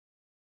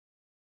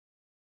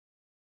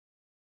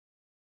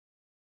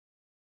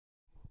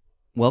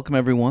Welcome,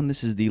 everyone.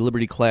 This is the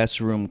Liberty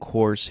Classroom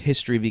course,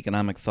 History of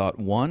Economic Thought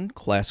 1,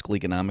 Classical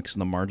Economics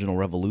and the Marginal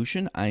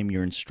Revolution. I'm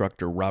your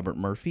instructor, Robert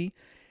Murphy,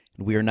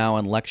 and we are now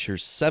on Lecture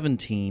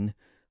 17,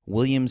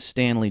 William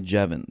Stanley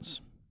Jevons.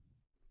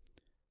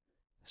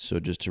 So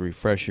just to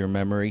refresh your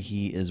memory,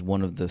 he is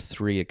one of the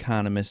three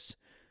economists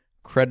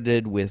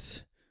credited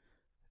with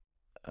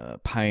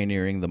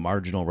pioneering the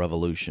marginal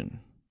revolution.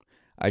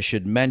 I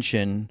should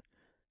mention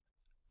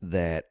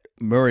that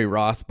Murray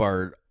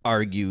Rothbard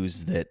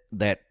argues that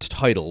that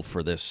title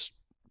for this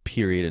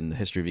period in the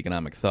history of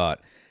economic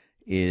thought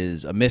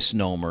is a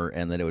misnomer,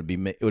 and that it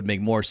would make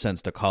more sense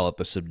to call it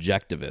the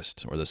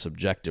subjectivist or the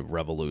subjective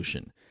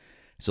revolution.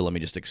 So let me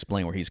just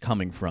explain where he's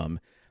coming from.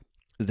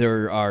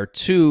 There are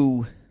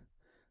two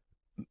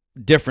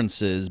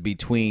differences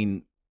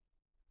between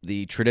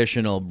the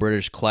traditional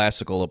British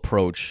classical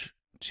approach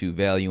to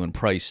value and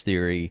price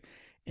theory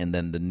and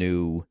then the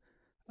new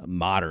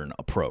modern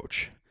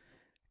approach.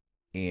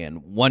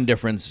 And one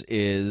difference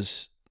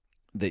is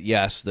that,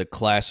 yes, the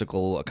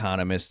classical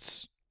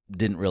economists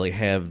didn't really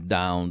have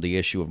down the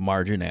issue of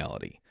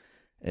marginality.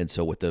 And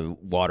so with the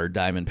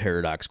water-diamond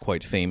paradox,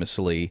 quite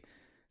famously,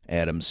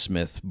 Adam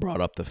Smith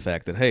brought up the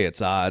fact that, hey,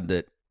 it's odd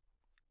that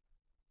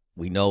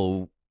we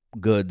know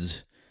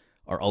goods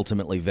are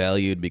ultimately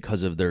valued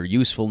because of their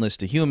usefulness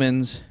to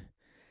humans,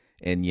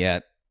 and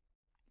yet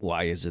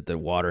why is it that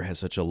water has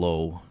such a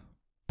low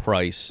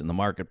price in the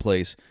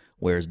marketplace,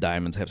 whereas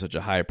diamonds have such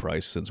a high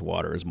price, since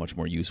water is much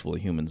more useful to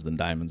humans than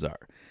diamonds are?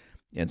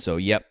 And so,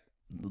 yep,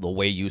 the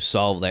way you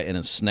solve that in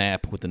a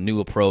snap with the new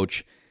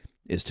approach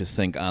is to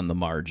think on the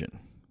margin.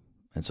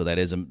 And so that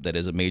is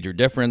a major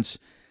difference,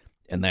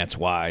 and that's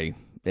why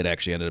it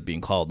actually ended up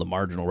being called the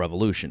marginal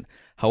revolution.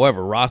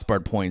 However,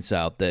 Rothbard points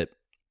out that,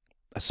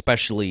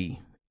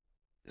 especially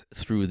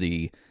through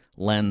the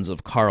lens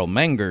of Karl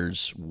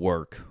Menger's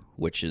work,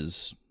 which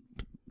is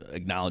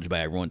acknowledged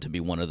by everyone to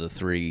be one of the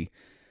three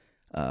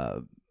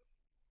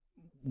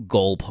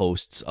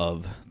goalposts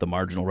of the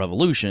marginal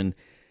revolution,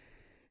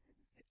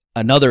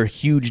 another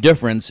huge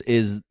difference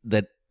is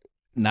that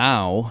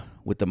now,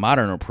 with the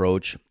modern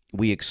approach,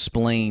 we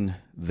explain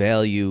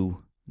value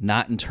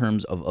not in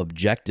terms of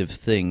objective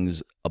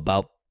things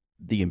about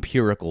the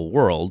empirical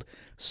world,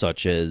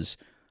 such as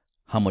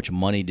how much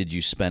money did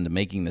you spend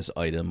making this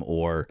item,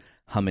 or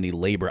how many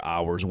labor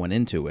hours went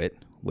into it,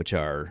 which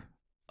are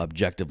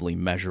objectively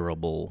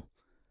measurable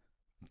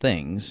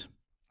things.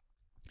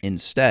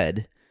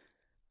 Instead,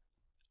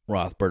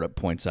 Rothbard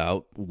points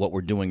out, what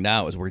we're doing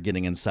now is we're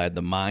getting inside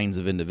the minds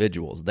of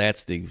individuals.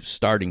 That's the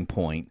starting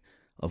point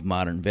of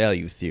modern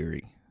value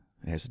theory.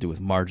 It has to do with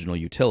marginal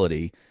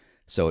utility.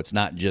 So it's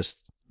not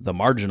just the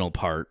marginal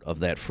part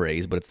of that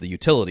phrase, but it's the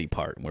utility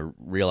part. We're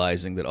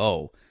realizing that,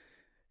 oh,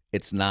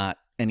 it's not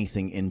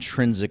anything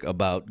intrinsic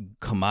about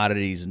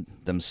commodities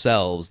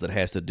themselves that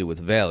has to do with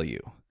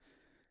value.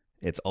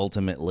 It's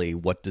ultimately,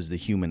 what does the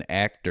human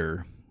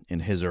actor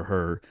in his or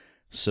her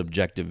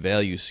subjective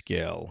value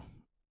scale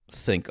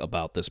think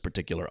about this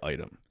particular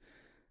item?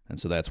 And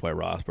so that's why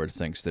Rothbard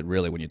thinks that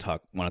really, when you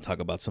want to talk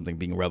about something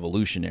being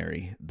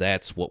revolutionary,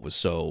 that's what was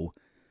so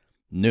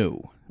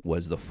new,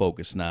 was the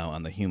focus now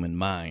on the human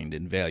mind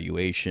and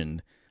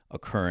valuation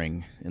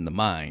occurring in the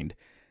mind,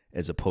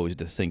 as opposed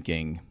to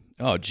thinking,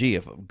 oh, gee,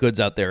 if goods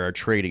out there are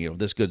trading, if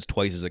this good's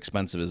twice as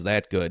expensive as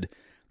that good,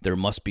 there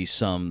must be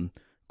some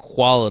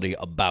quality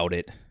about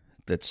it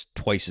that's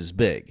twice as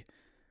big.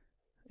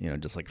 You know,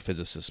 just like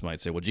physicists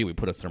might say, well, gee, we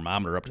put a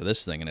thermometer up to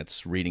this thing and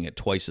it's reading it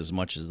twice as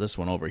much as this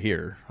one over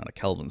here on a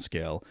Kelvin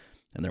scale,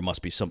 and there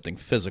must be something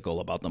physical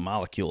about the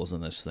molecules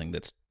in this thing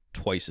that's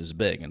twice as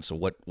big. And so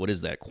what is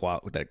that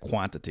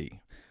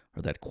quantity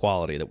or that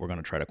quality that we're going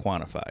to try to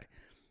quantify?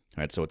 All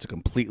right, so it's a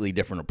completely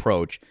different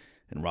approach,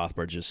 and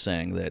Rothbard's just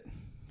saying that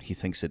he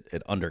thinks it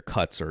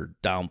undercuts or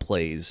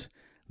downplays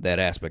that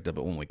aspect of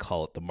it when we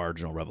call it the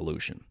marginal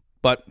revolution.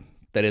 But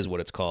that is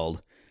what it's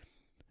called,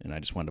 and I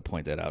just wanted to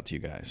point that out to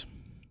you guys.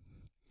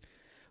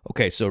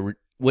 Okay, so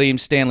William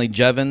Stanley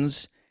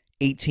Jevons,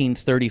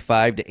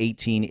 1835 to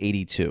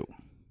 1882.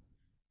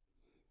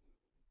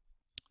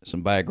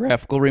 Some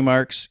biographical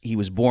remarks. He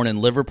was born in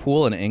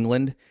Liverpool in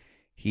England.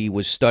 He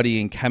was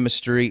studying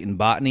chemistry and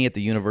botany at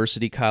the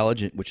University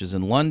College, which is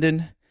in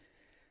London.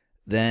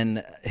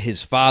 Then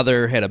his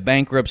father had a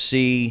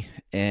bankruptcy,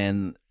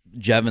 and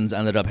Jevons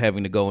ended up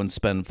having to go and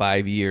spend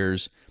 5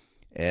 years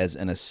as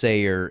an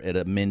assayer at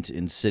a mint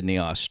in Sydney,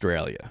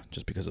 Australia,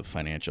 just because of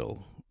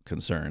financial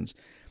concerns.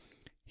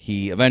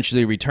 He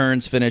eventually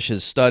returns, finishes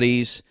his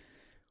studies,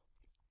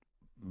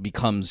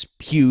 becomes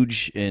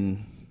huge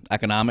in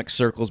economic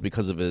circles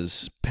because of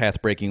his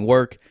path-breaking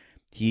work.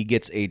 He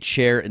gets a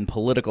chair in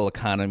political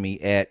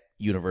economy at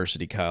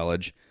University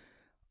College.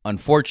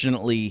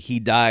 Unfortunately, he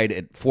died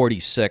at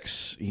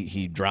 46.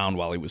 He drowned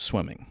while he was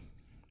swimming.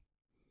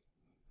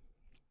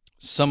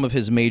 Some of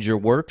his major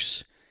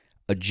works: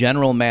 A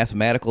General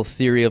Mathematical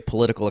Theory of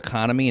Political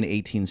Economy in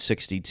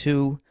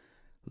 1862,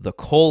 The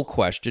Coal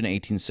Question,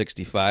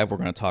 1865. We're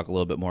going to talk a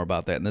little bit more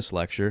about that in this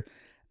lecture.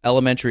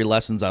 Elementary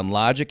Lessons on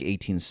Logic,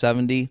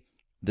 1870.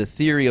 The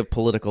Theory of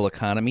Political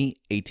Economy,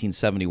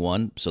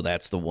 1871. So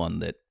that's the one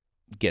that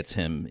gets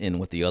him in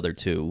with the other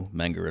two,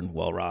 Menger and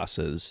Walras,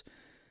 as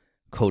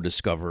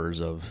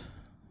co-discoverers of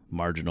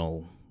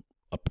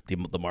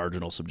the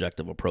marginal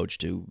subjective approach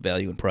to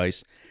value and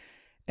price.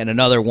 And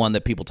another one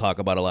that people talk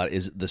about a lot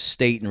is The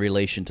State in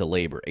Relation to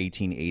Labor,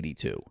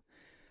 1882.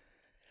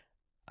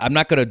 I'm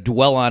not going to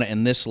dwell on it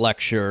in this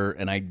lecture,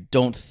 and I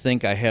don't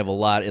think I have a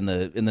lot in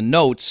the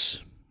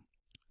notes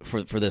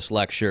for this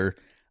lecture.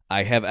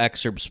 I have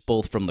excerpts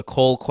both from the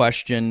Cole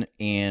question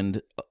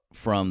and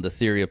from the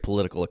Theory of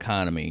Political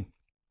Economy.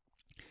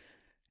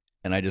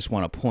 And I just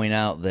want to point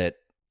out that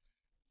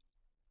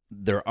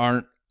there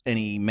aren't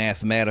any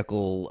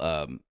mathematical,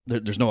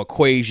 there's no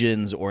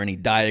equations or any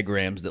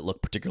diagrams that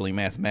look particularly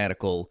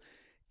mathematical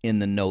in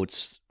the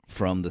notes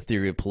from the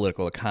Theory of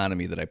Political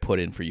Economy that I put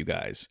in for you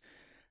guys.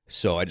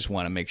 So I just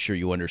want to make sure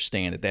you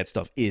understand that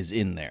stuff is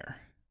in there.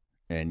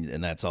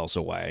 And that's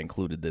also why I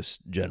included this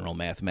General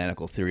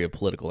Mathematical Theory of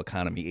Political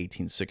Economy,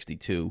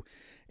 1862,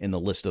 in the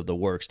list of the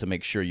works, to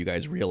make sure you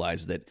guys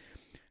realize that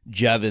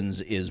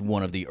Jevons is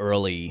one of the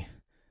early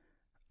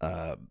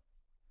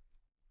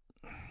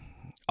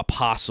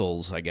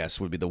apostles, I guess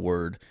would be the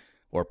word,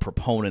 or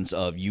proponents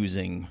of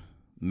using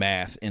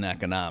math in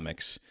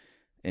economics.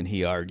 And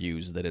he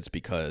argues that it's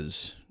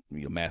because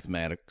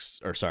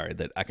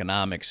that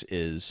economics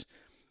is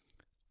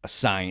a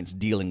science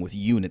dealing with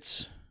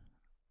units.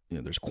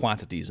 There's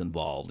quantities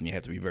involved, and you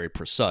have to be very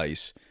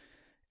precise.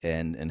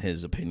 And in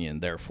his opinion,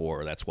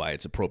 therefore, that's why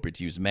it's appropriate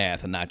to use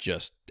math and not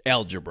just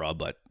algebra,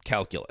 but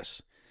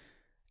calculus.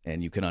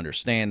 And you can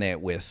understand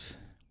that with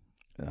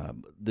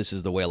this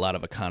is the way a lot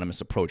of economists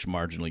approach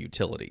marginal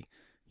utility,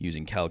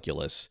 using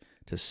calculus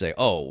to say,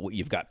 oh,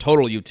 you've got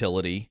total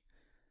utility,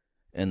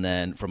 and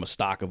then from a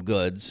stock of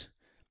goods,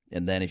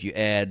 and then if you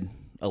add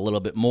a little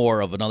bit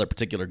more of another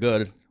particular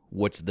good,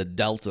 what's the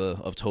delta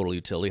of total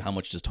utility? How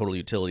much does total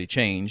utility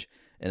change?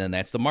 And then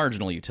that's the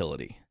marginal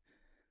utility.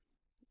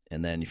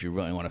 And then if you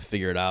really want to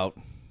figure it out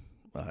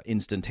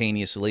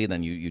instantaneously,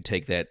 then you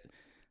take that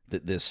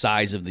the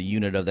size of the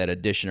unit of that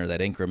addition or that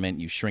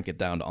increment, you shrink it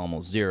down to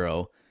almost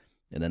zero,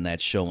 and then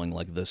that's showing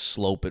like the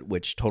slope at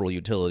which total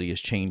utility is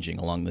changing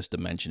along this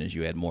dimension as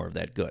you add more of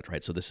that good,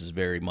 right? So this is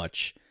very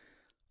much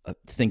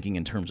thinking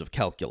in terms of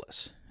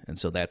calculus. And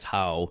so that's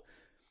how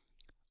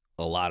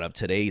a lot of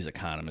today's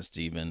economists,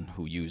 even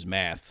who use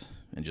math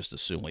and just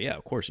assume, well, yeah,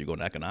 of course, you go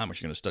into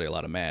economics, you're going to study a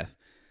lot of math,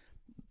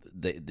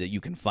 that you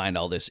can find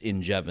all this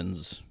in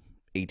Jevons'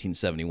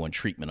 1871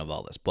 treatment of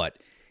all this. But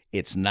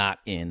it's not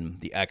in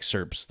the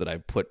excerpts that I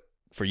put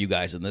for you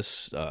guys in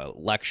this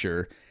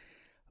lecture,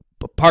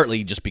 but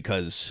partly just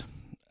because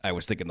I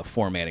was thinking the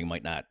formatting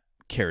might not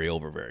carry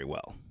over very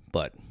well,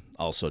 but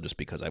also just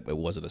because it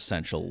wasn't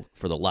essential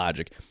for the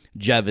logic.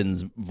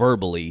 Jevons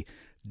verbally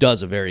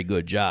does a very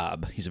good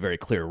job. He's a very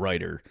clear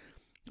writer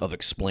of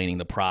explaining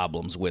the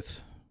problems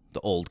with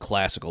the old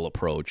classical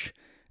approach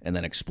and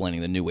then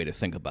explaining the new way to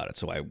think about it.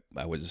 So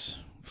I was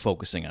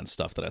focusing on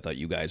stuff that I thought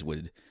you guys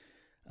would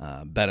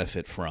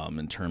benefit from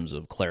in terms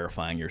of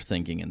clarifying your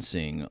thinking and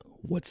seeing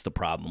what's the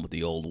problem with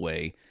the old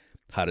way.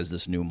 How does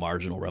this new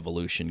marginal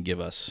revolution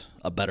give us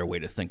a better way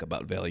to think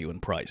about value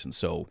and price? And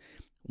so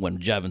when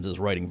Jevons is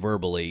writing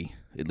verbally,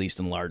 at least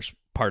in large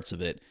parts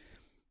of it,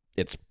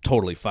 it's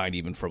totally fine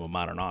even from a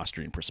modern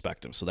Austrian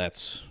perspective. So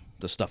that's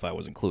the stuff I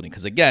was including.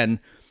 Because again,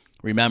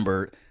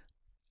 remember,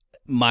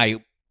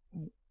 my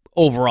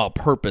overall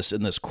purpose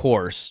in this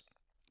course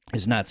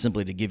is not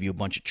simply to give you a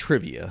bunch of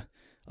trivia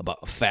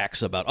about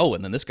facts about, oh,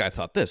 and then this guy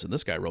thought this, and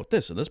this guy wrote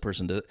this, and this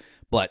person did it,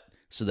 but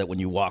so that when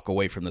you walk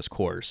away from this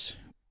course,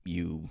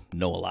 you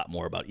know a lot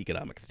more about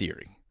economic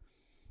theory.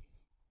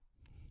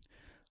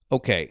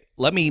 Okay,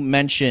 let me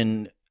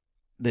mention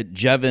that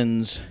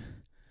Jevons,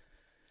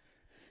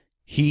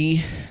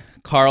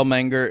 Carl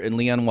Menger, and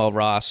Leon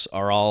Walras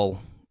are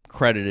all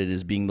credited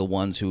as being the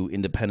ones who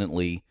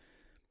independently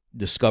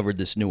discovered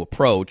this new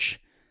approach.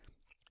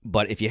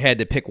 But if you had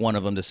to pick one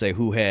of them to say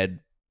who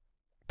had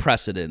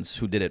precedence,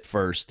 who did it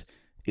first,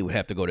 it would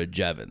have to go to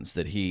Jevons,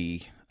 that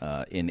he,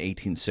 in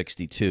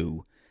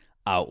 1862,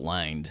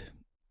 outlined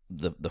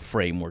the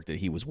framework that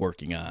he was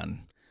working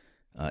on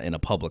in a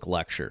public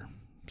lecture.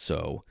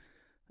 So,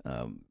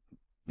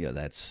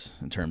 that's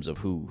in terms of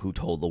who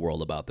told the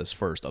world about this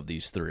first of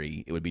these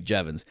three, it would be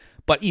Jevons.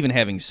 But even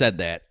having said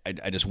that,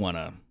 I just want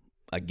to,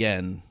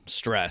 again,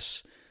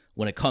 stress,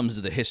 when it comes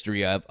to the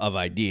history of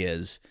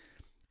ideas,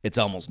 it's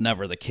almost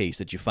never the case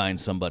that you find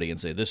somebody and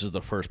say, this is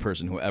the first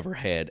person who ever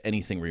had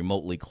anything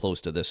remotely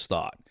close to this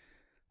thought.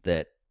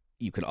 That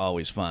you can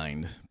always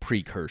find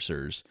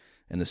precursors.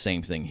 And the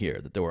same thing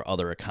here, that there were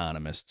other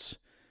economists.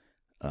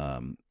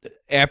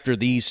 After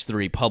these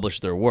three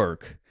published their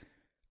work,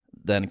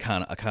 then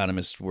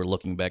economists were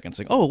looking back and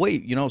saying, oh,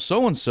 wait,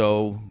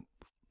 so-and-so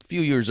a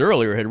few years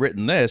earlier had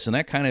written this, and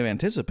that kind of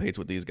anticipates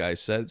what these guys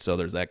said. So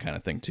there's that kind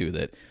of thing, too,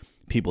 that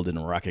people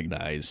didn't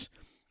recognize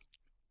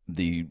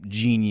the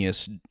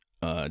genius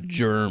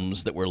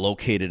germs that were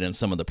located in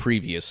some of the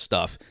previous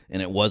stuff.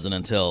 And it wasn't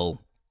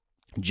until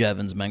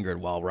Jevons, Menger,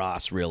 and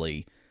Walras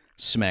really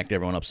smacked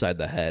everyone upside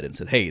the head and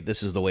said, hey,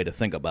 this is the way to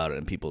think about it,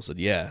 and people said,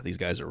 yeah, these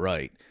guys are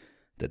right,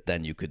 that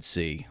then you could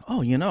see,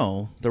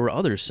 oh, there were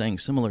others saying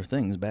similar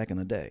things back in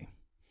the day.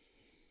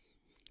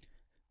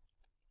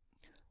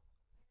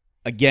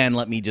 Again,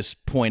 let me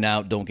just point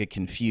out, don't get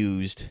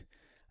confused.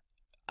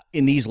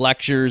 In these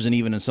lectures and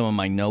even in some of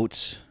my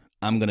notes,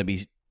 I'm going to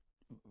be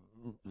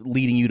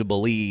leading you to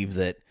believe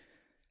that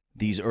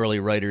these early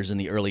writers in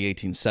the early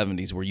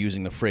 1870s were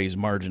using the phrase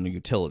marginal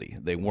utility.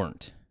 They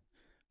weren't.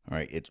 All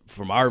right.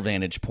 From our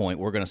vantage point,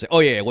 we're going to say, oh,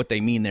 yeah, what they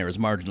mean there is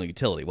marginal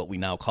utility, what we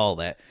now call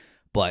that.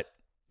 But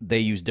they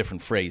use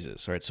different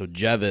phrases. All right. So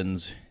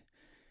Jevons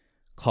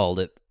called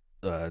it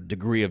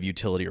degree of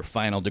utility or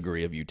final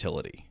degree of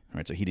utility. All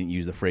right. So he didn't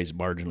use the phrase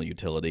marginal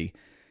utility.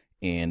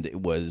 And it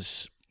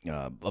was,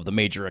 of the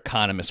major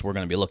economists we're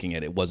going to be looking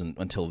at, it wasn't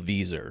until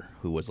Wieser,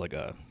 who was like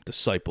a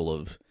disciple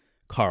of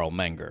Karl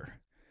Menger,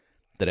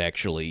 that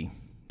actually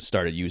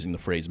started using the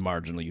phrase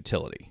marginal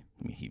utility.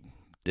 I mean, he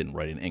didn't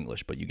write in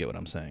English, but you get what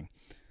I'm saying.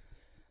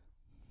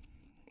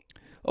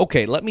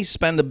 Okay, let me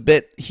spend a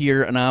bit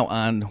here now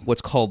on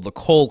what's called the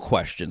coal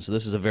question. So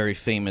this is a very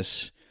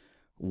famous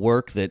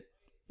work that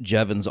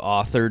Jevons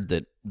authored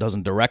that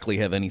doesn't directly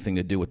have anything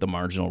to do with the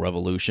marginal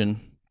revolution.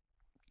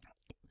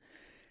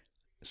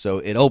 So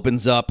it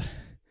opens up,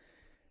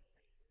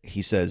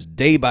 he says,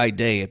 day by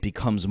day it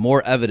becomes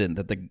more evident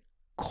that the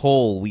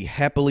coal we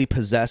happily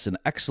possess in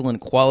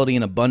excellent quality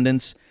and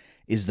abundance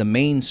is the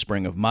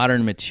mainspring of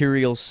modern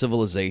material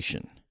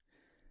civilization.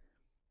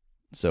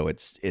 So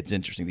it's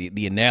interesting.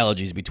 The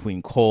analogies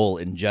between coal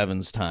in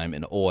Jevons' time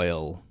and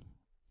oil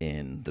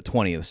in the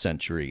 20th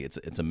century,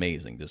 it's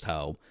amazing just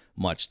how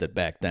much that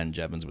back then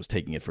Jevons was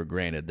taking it for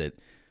granted that,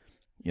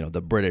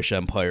 the British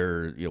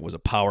Empire, was a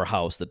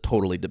powerhouse that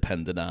totally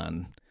depended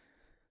on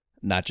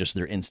not just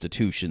their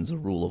institutions, the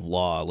rule of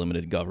law,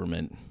 limited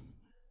government,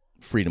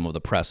 freedom of the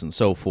press, and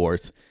so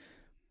forth,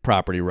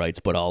 property rights,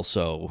 but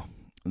also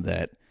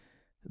that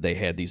they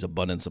had these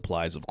abundant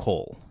supplies of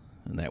coal,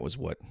 and that was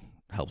what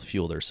helped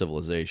fuel their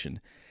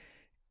civilization.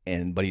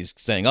 But he's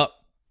saying,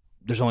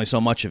 there's only so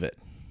much of it.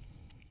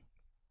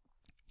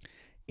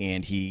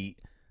 And he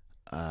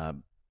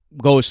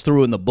goes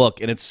through in the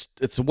book, and it's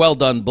a well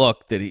done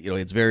book that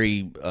it's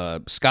very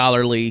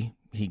scholarly.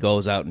 He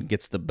goes out and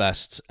gets the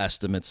best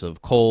estimates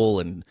of coal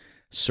and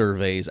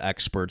surveys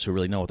experts who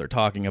really know what they're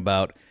talking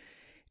about.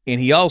 And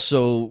he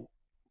also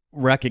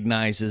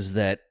recognizes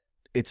that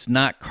it's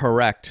not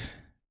correct,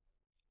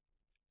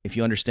 if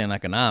you understand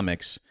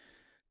economics,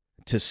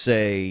 to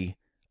say,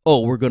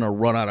 we're going to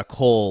run out of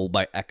coal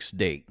by X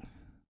date.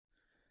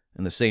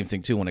 And the same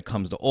thing, too, when it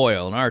comes to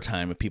oil. In our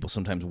time, if people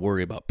sometimes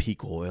worry about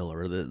peak oil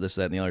or this,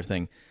 that, and the other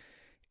thing,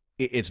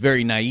 it's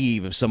very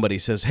naive if somebody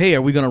says, hey,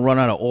 are we going to run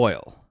out of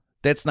oil?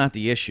 That's not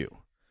the issue.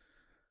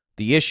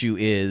 The issue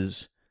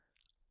is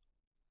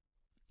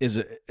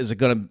it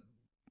going to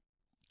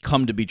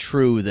come to be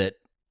true that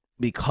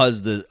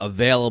because the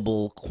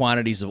available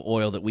quantities of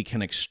oil that we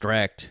can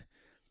extract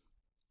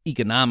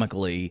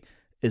economically,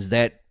 is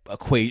that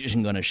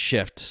equation going to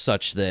shift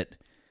such that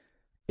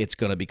it's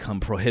going to become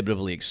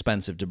prohibitively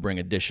expensive to bring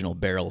additional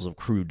barrels of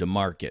crude to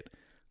market,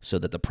 so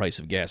that the price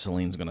of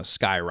gasoline is going to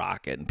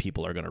skyrocket and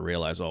people are going to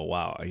realize, oh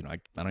wow, I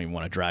don't even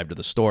want to drive to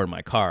the store in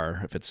my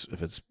car if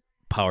it's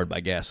powered by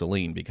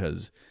gasoline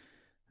because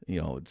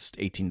it's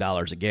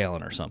 $18 a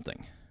gallon or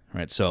something,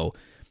 right? So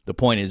the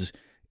point is,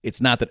 it's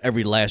not that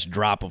every last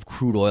drop of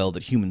crude oil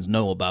that humans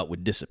know about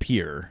would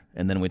disappear,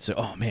 and then we'd say,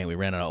 oh man, we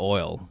ran out of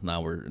oil,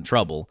 now we're in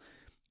trouble.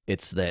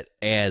 It's that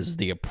as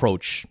the end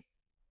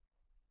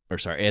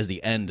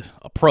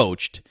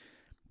approached,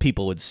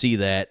 people would see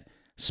that,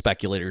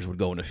 speculators would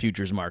go into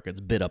futures markets,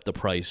 bid up the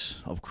price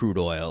of crude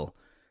oil,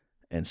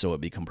 and so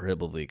it become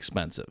prohibitively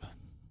expensive.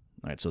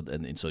 All right, so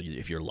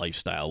if your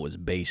lifestyle was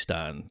based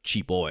on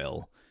cheap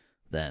oil,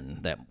 then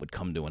that would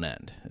come to an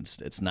end.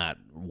 It's not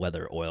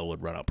whether oil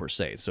would run out per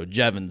se. So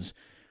Jevons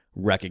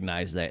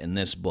recognized that in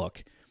this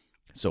book.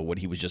 So what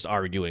he was just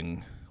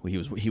arguing, he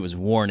was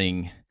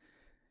warning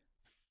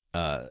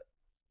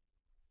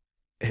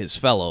his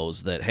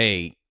fellows that,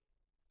 hey,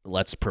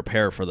 let's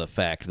prepare for the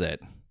fact that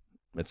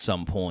at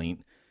some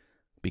point,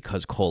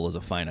 because coal is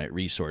a finite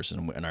resource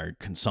and our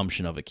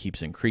consumption of it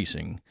keeps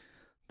increasing,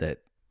 that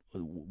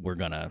we're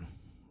going to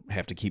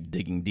have to keep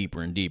digging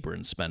deeper and deeper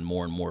and spend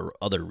more and more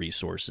other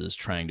resources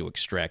trying to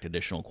extract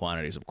additional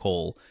quantities of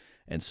coal.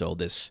 And so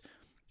this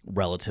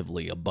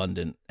relatively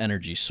abundant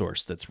energy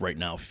source that's right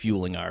now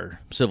fueling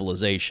our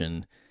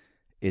civilization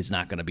is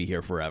not going to be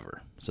here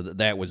forever. So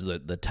that was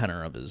the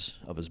tenor of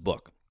his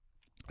book.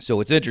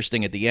 So it's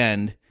interesting at the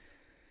end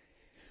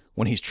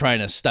when he's trying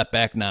to step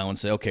back now and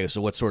say, okay, so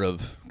what sort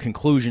of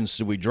conclusions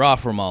do we draw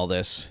from all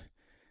this?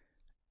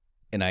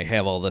 And I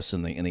have all this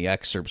in the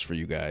excerpts for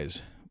you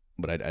guys,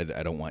 but I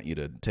don't want you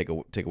to take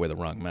away the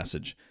wrong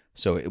message.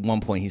 So at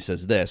one point he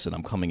says this, and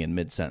I'm coming in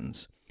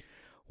mid-sentence.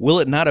 Will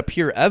it not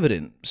appear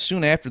evident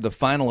soon after the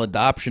final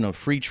adoption of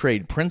free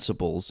trade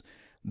principles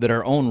that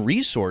our own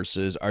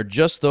resources are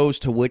just those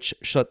to which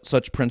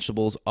such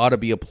principles ought to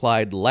be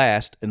applied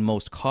last and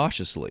most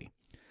cautiously?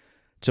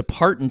 To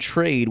part and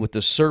trade with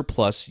the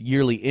surplus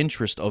yearly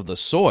interest of the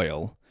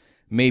soil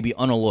may be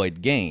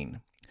unalloyed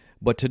gain,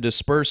 but to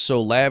disperse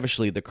so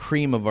lavishly the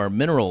cream of our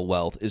mineral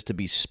wealth is to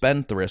be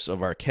spendthrifts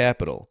of our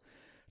capital,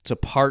 to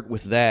part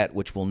with that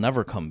which will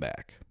never come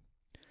back.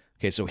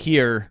 Okay, so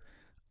here,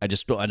 I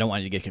don't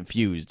want you to get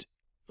confused.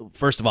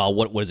 First of all,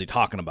 what is he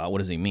talking about? What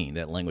does he mean?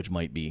 That language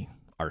might be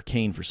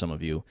arcane for some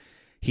of you.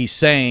 He's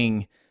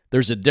saying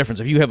there's a difference.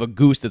 If you have a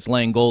goose that's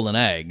laying golden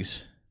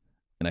eggs,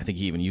 and I think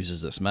he even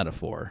uses this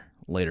metaphor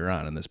later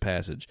on in this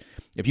passage,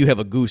 if you have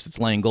a goose that's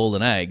laying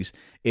golden eggs,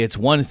 it's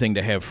one thing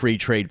to have free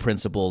trade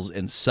principles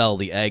and sell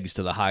the eggs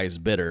to the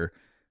highest bidder,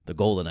 the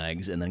golden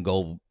eggs, and then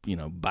go,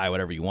 buy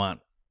whatever you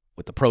want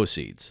with the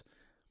proceeds.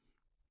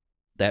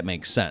 That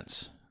makes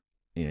sense.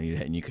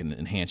 And you can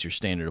enhance your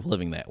standard of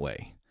living that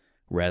way,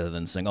 rather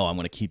than saying, oh, I'm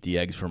going to keep the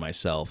eggs for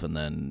myself and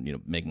then,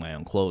 make my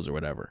own clothes or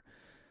whatever.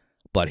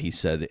 But he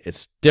said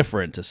it's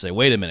different to say,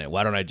 wait a minute,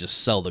 why don't I just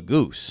sell the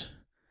goose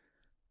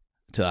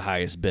to the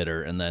highest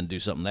bidder and then do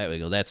something that way?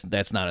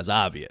 That's not as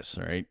obvious,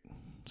 right?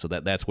 So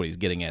that's what he's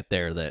getting at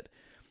there, that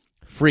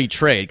free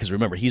trade, because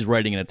remember, he's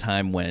writing in a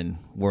time when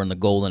we're in the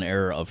golden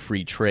era of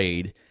free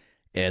trade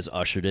as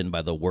ushered in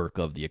by the work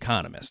of the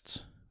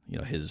economists.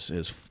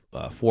 His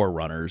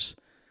forerunners,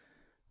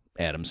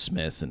 Adam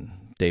Smith and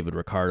David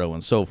Ricardo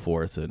and so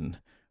forth, and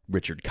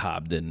Richard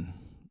Cobden,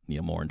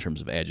 more in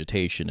terms of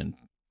agitation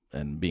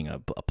and being a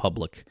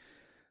public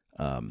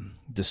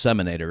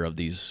disseminator of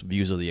these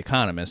views of the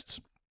economists,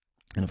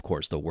 and of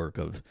course the work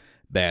of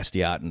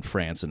Bastiat in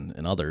France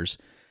and others,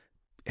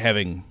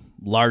 having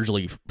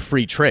largely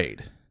free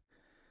trade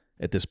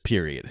at this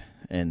period.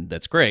 And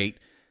that's great.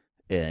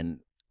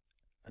 And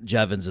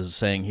Jevons is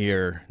saying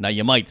here, now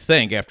you might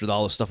think, after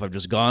all the stuff I've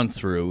just gone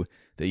through,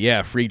 that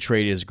yeah, free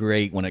trade is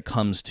great when it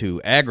comes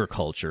to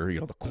agriculture,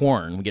 the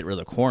corn, we get rid of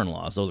the corn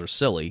laws, those are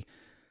silly.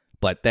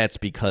 But that's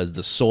because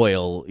the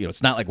soil,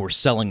 it's not like we're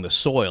selling the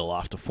soil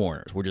off to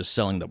foreigners. We're just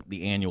selling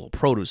the annual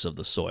produce of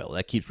the soil.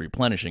 That keeps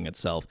replenishing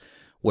itself.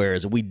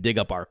 Whereas if we dig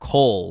up our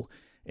coal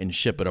and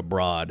ship it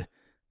abroad,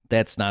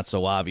 that's not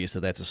so obvious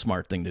that that's a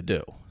smart thing to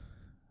do.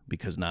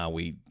 Because now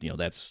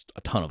that's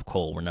a ton of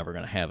coal we're never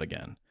going to have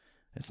again.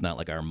 It's not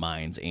like our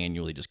mines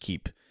annually just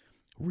keep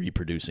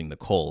reproducing the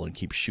coal and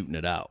keep shooting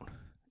it out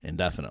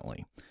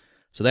indefinitely.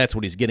 So that's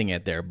what he's getting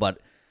at there. But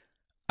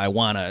I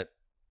want to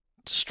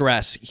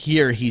stress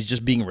here, he's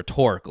just being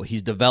rhetorical.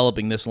 He's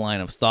developing this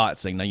line of thought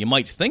saying, now you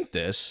might think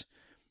this,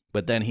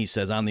 but then he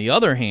says, on the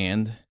other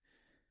hand,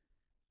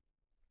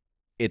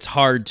 it's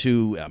hard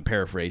to, I'm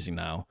paraphrasing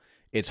now,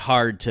 it's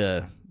hard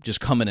to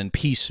just come in and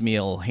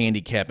piecemeal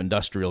handicap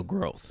industrial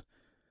growth.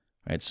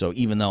 Right? So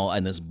even though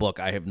in this book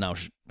I have now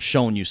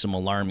shown you some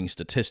alarming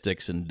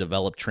statistics and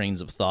developed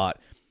trains of thought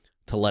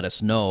to let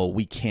us know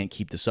we can't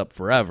keep this up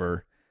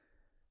forever,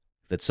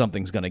 that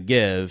something's going to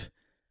give,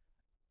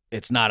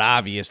 it's not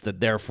obvious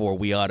that therefore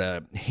we ought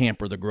to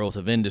hamper the growth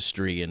of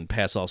industry and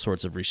pass all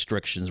sorts of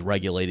restrictions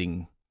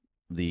regulating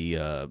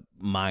the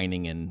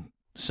mining and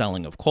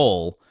selling of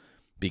coal,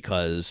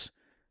 because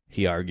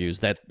he argues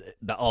that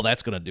all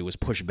that's going to do is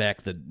push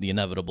back the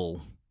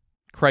inevitable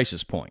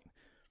crisis point.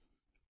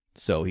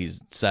 So he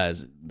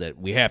says that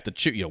we have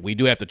to we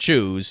do have to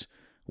choose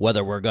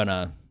whether we're going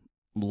to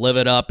live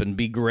it up and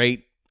be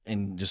great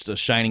and just a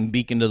shining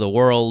beacon to the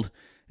world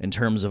in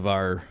terms of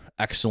our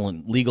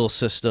excellent legal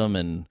system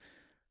and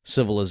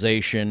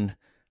civilization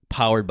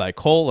powered by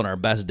coal, and our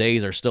best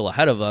days are still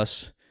ahead of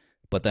us,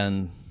 but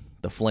then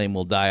the flame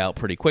will die out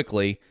pretty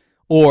quickly,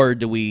 or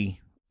do we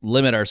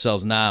limit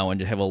ourselves now and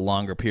have a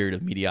longer period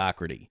of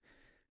mediocrity?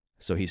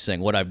 So he's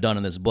saying what I've done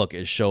in this book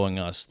is showing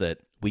us that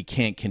we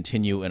can't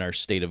continue in our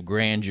state of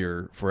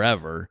grandeur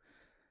forever,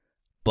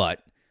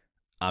 but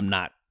I'm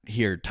not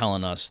here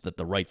telling us that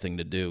the right thing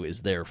to do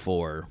is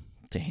therefore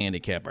to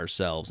handicap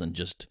ourselves and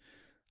just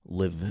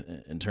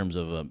live in terms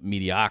of a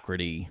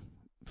mediocrity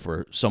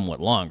for somewhat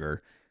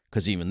longer,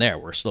 because even there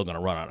we're still going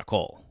to run out of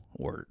coal,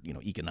 or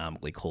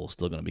economically coal is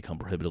still going to become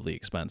prohibitively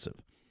expensive.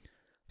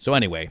 So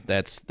anyway,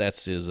 that's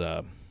his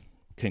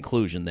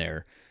conclusion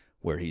there,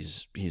 where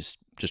he's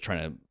just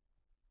trying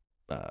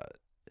to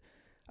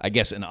I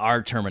guess in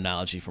our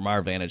terminology, from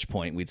our vantage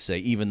point, we'd say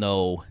even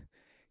though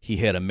he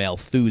had a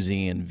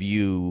Malthusian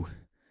view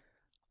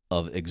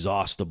of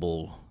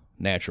exhaustible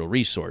natural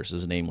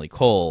resources, namely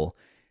coal,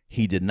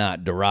 he did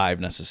not derive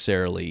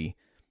necessarily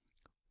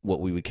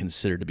what we would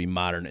consider to be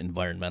modern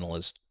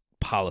environmentalist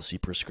policy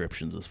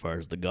prescriptions as far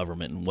as the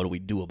government and what do we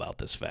do about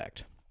this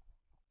fact.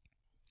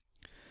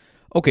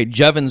 Okay,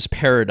 Jevons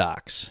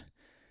paradox.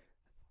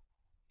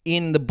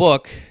 In the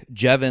book,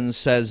 Jevons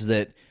says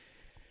that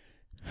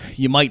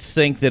you might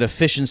think that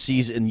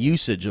efficiencies in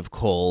usage of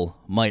coal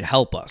might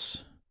help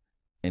us.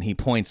 And he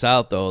points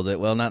out, though, that,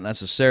 well, not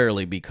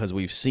necessarily, because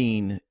we've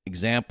seen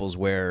examples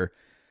where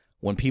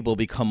when people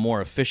become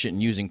more efficient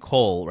in using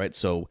coal, right,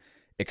 so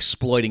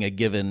exploiting a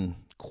given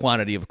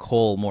quantity of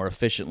coal more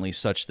efficiently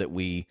such that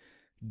we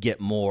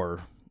get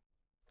more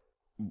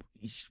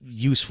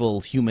useful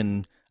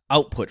human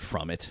output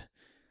from it,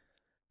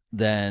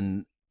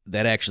 then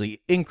that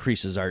actually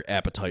increases our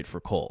appetite for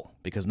coal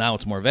because now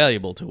it's more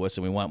valuable to us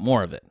and we want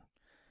more of it.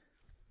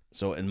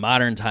 So in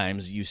modern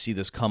times, you see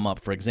this come up.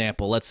 For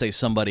example, let's say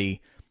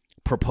somebody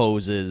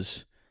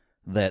proposes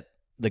that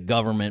the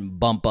government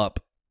bump up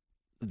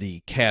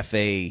the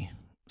CAFE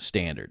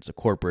standards, the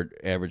corporate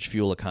average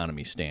fuel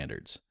economy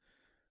standards,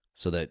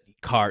 so that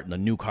the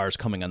new cars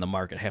coming on the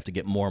market have to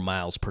get more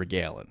miles per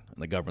gallon,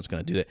 and the government's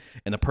going to do that.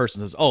 And the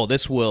person says, "Oh,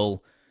 this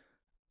will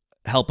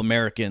help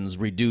Americans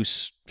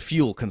reduce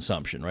fuel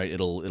consumption, right?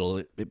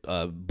 It'll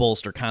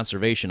bolster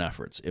conservation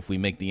efforts if we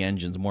make the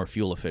engines more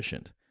fuel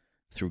efficient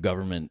through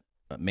government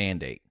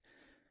mandate."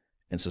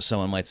 And so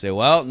someone might say,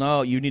 "Well,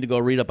 no, you need to go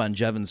read up on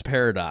Jevons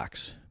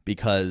paradox,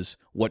 because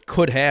what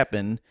could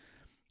happen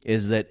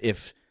is that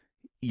if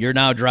you're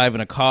now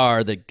driving a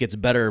car that gets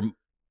better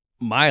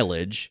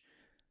mileage,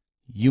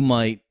 you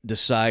might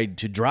decide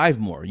to drive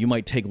more. You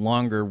might take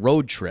longer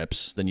road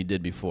trips than you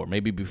did before.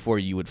 Maybe before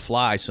you would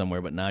fly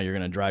somewhere, but now you're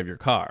going to drive your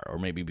car. Or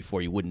maybe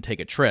before you wouldn't take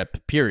a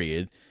trip,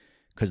 period,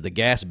 because the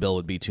gas bill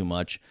would be too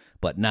much.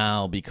 But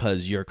now,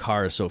 because your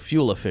car is so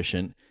fuel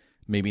efficient,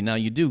 maybe now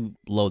you do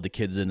load the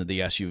kids into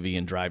the SUV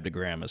and drive to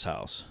grandma's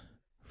house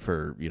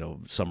for,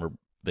 summer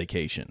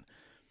vacation."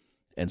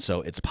 And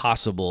so it's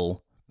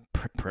possible,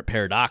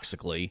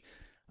 paradoxically,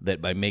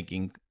 that by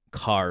making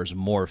cars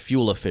more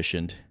fuel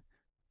efficient,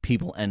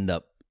 people end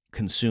up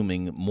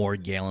consuming more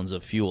gallons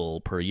of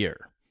fuel per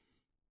year.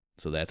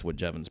 So that's what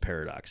Jevons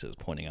paradox is,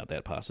 pointing out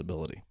that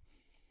possibility.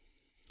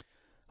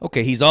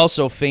 Okay, he's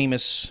also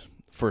famous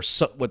for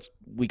what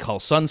we call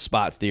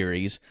sunspot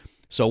theories.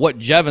 So what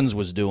Jevons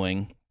was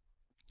doing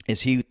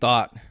is he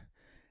thought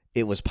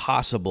it was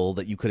possible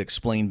that you could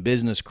explain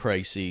business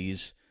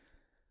crises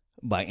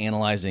by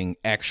analyzing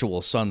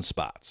actual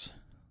sunspots.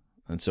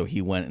 And so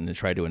he went and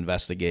tried to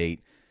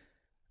investigate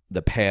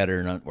the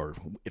pattern, or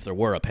if there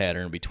were a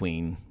pattern,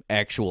 between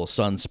actual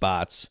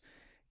sunspots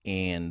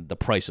and the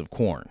price of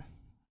corn.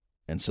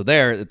 And so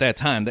there, at that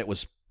time, that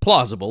was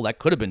plausible. That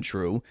could have been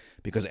true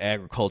because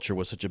agriculture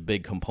was such a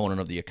big component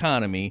of the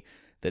economy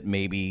that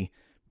maybe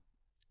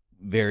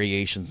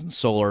variations in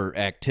solar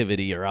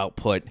activity or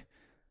output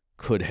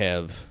could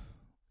have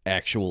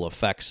actual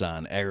effects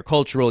on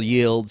agricultural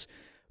yields.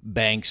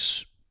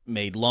 Banks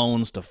made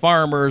loans to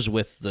farmers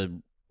with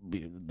the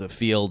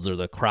fields or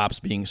the crops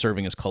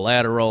serving as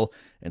collateral,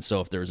 and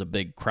so if there's a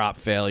big crop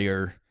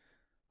failure,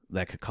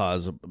 that could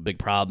cause big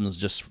problems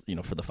just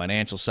for the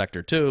financial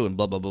sector too, and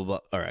blah blah blah blah.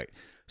 All right,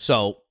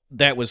 so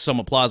that was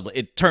somewhat plausible.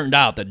 It turned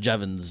out that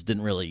Jevons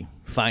didn't really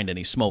find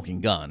any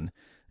smoking gun,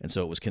 and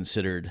so it was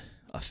considered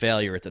a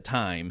failure at the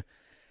time.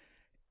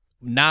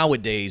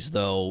 Nowadays,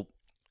 though,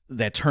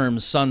 that term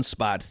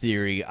sunspot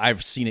theory,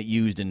 I've seen it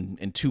used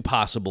in two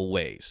possible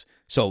ways.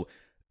 So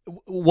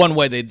one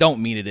way they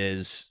don't mean it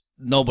is,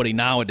 nobody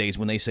nowadays,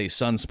 when they say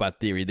sunspot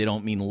theory, they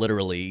don't mean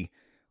literally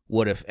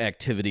what if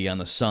activity on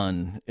the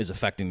sun is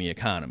affecting the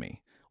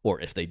economy.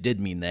 Or if they did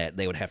mean that,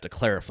 they would have to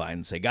clarify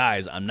and say,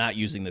 "Guys, I'm not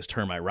using this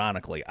term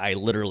ironically. I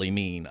literally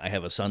mean I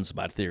have a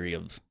sunspot theory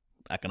of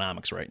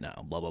economics right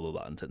now, blah, blah, blah,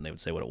 blah," and they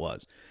would say what it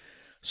was.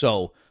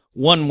 So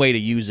one way to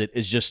use it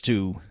is just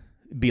to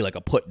be like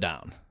a put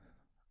down,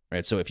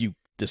 right? So if you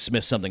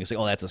dismiss something and say,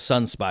 "Oh, that's a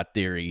sunspot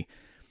theory,"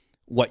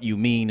 what you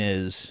mean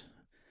is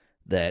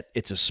that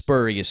it's a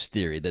spurious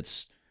theory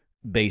that's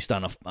based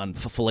on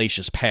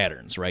fallacious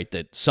patterns, right?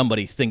 That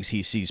somebody thinks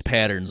he sees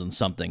patterns in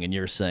something, and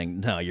you're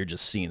saying, "No, you're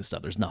just seeing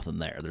stuff. There's nothing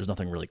there. There's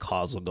nothing really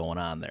causal going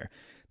on there."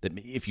 That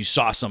if you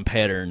saw some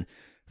pattern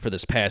for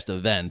this past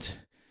event,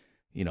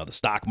 the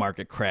stock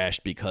market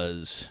crashed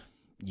because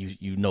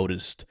you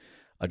noticed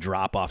a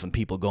drop off in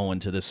people going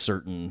to this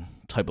certain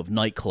type of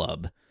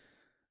nightclub,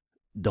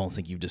 don't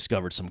think you've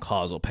discovered some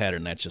causal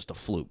pattern. That's just a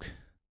fluke.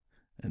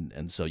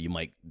 And so you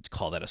might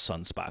call that a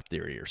sunspot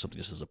theory or something,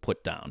 just as a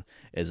put down,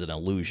 as an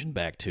allusion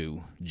back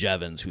to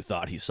Jevons, who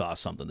thought he saw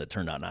something that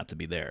turned out not to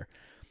be there.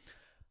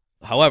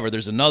 However,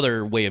 there's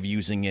another way of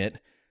using it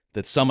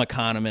that some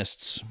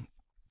economists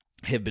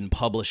have been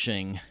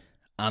publishing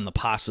on the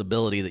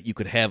possibility that you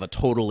could have a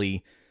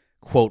totally,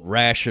 quote,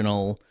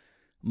 rational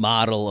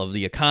model of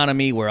the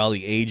economy where all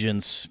the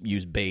agents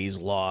use Bayes'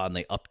 law and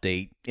they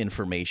update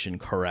information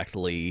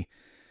correctly,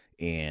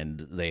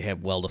 and they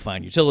have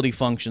well-defined utility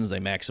functions. They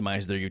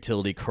maximize their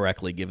utility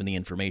correctly given the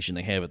information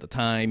they have at the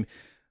time.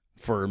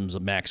 Firms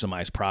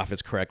maximize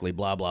profits correctly,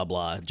 blah, blah,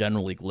 blah,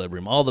 general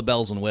equilibrium, all the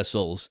bells and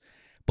whistles.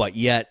 But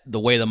yet, the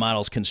way the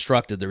model's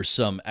constructed, there's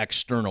some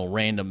external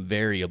random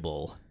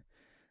variable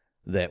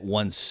that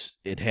once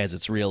it has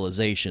its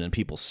realization and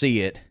people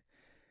see it,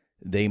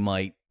 they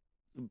might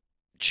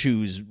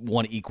choose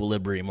one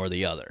equilibrium or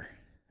the other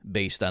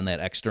based on that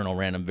external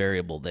random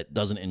variable that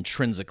doesn't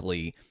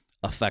intrinsically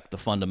affect the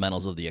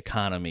fundamentals of the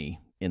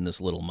economy in this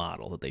little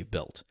model that they've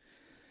built.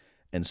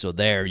 And so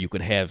there you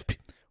could have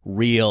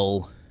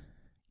real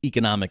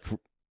economic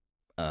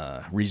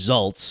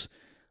results,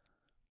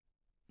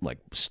 like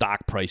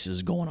stock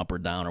prices going up or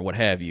down or what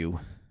have you,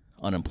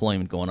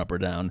 unemployment going up or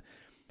down,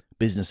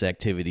 business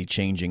activity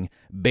changing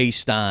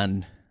based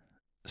on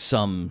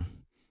some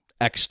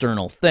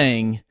external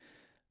thing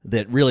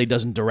that really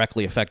doesn't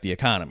directly affect the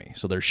economy.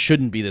 So there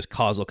shouldn't be this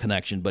causal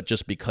connection, but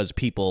just because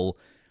people,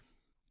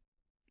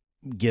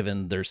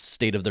 given their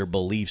state of their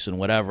beliefs and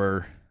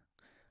whatever,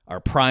 are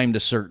primed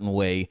a certain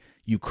way,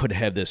 you could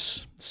have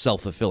this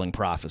self-fulfilling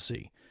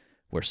prophecy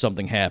where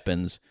something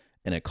happens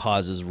and it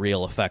causes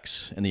real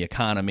effects in the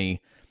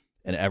economy,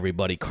 and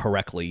everybody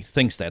correctly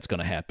thinks that's going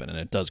to happen, and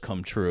it does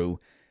come true.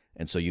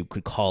 And so you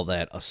could call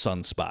that a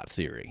sunspot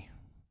theory.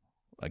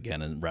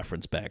 Again, in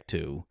reference back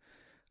to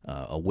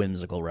a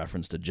whimsical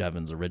reference to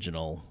Jevons'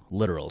 original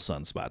literal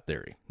sunspot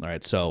theory. All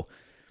right, so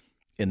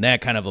in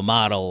that kind of a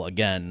model,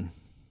 again,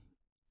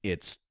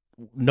 it's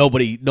no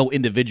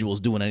individual's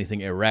doing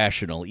anything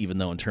irrational, even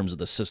though in terms of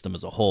the system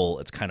as a whole,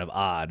 it's kind of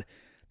odd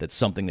that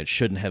something that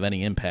shouldn't have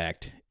any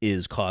impact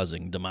is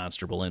causing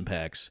demonstrable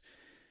impacts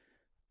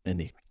in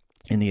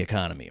the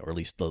economy, or at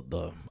least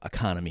the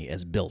economy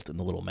as built in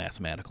the little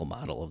mathematical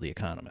model of the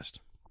economist.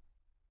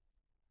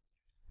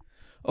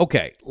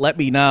 Okay, let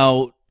me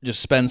now just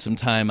spend some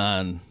time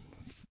on,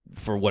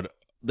 for what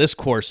this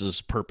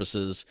course's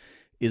purposes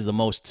is the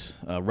most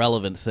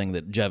relevant thing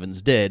that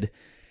Jevons did,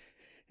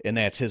 and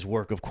that's his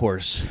work, of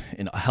course,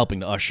 in helping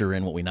to usher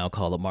in what we now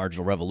call the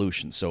marginal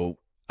revolution. So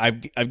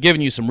I've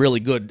given you some really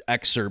good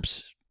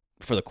excerpts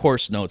for the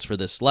course notes for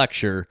this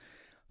lecture,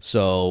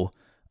 so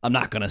I'm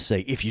not going to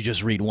say if you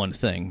just read one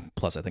thing,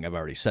 plus I think I've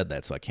already said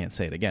that, so I can't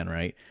say it again,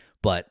 right?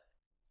 But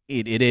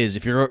it is,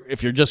 if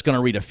you're just going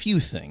to read a few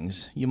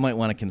things, you might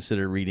want to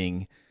consider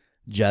reading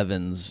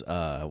Jevons'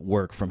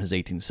 work from his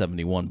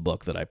 1871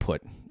 book that I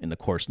put in the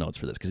course notes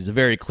for this, because he's a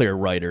very clear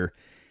writer.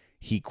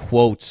 He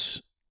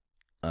quotes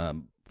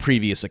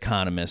previous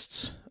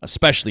economists,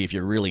 especially if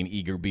you're really an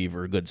eager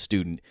beaver, a good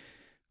student.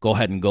 Go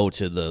ahead and go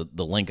to the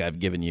link I've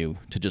given you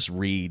to just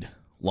read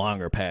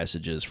longer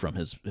passages from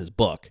his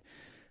book,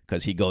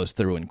 because he goes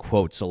through and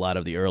quotes a lot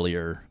of the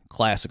earlier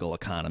classical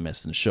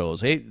economists and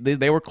shows, hey,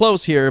 they were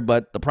close here,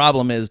 but the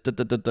problem is,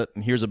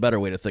 and here's a better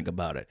way to think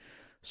about it.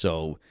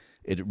 So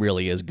it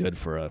really is good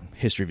for a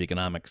history of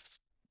economics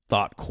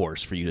thought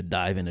course for you to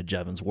dive into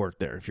Jevons' work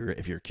there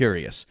if you're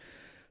curious.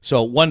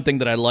 So one thing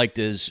that I liked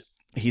is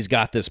he's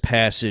got this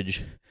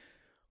passage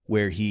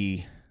where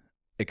he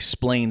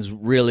explains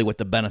really what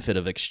the benefit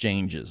of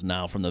exchange is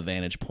now from the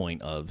vantage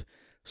point of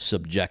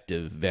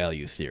subjective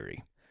value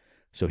theory.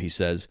 So he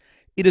says,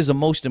 it is a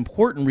most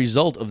important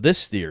result of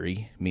this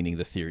theory, meaning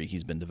the theory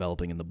he's been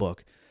developing in the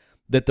book,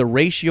 that the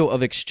ratio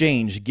of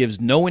exchange gives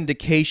no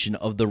indication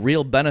of the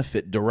real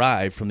benefit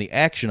derived from the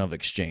action of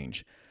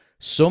exchange.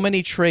 So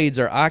many trades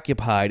are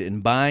occupied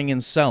in buying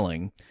and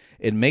selling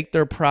and make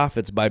their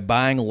profits by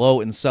buying low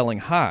and selling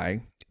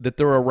high, that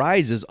there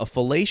arises a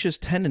fallacious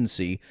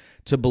tendency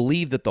to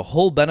believe that the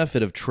whole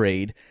benefit of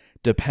trade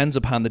depends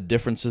upon the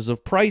differences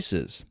of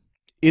prices.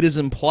 It is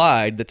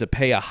implied that to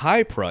pay a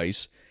high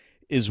price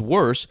is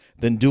worse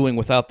than doing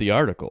without the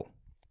article.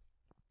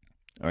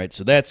 All right,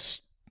 so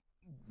that's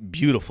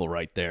beautiful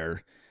right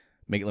there.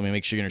 Let me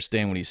make sure you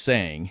understand what he's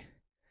saying.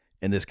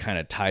 And this kind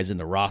of ties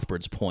into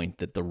Rothbard's point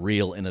that the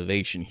real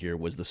innovation here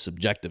was the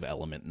subjective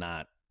element,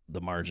 not the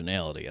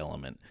marginality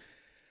element.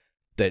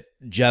 That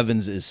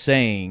Jevons is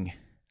saying,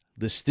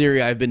 this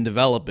theory I've been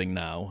developing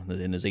now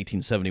in his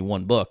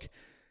 1871 book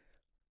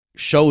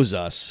shows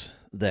us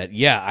that,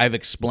 yeah, I've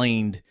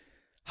explained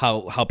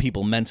how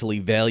people mentally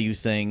value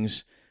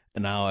things,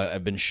 and now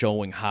I've been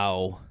showing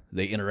how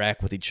they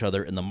interact with each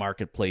other in the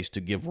marketplace to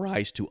give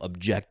rise to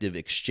objective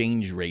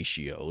exchange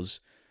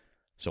ratios.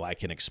 So I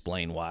can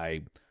explain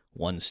why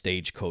one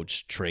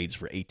stagecoach trades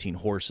for 18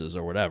 horses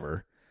or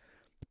whatever.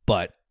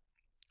 But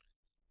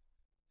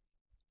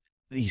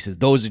he says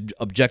those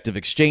objective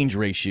exchange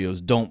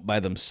ratios don't by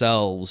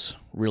themselves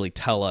really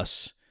tell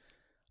us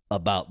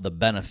about the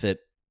benefit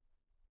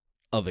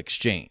of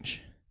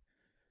exchange.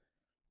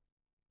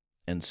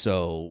 And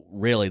so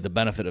really the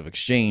benefit of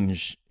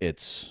exchange,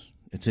 it's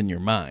in your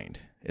mind.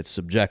 It's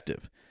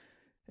subjective.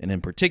 And in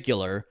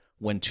particular,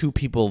 when two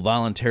people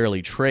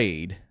voluntarily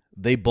trade,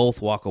 they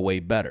both walk away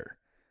better.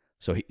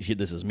 So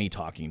this is me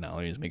talking now.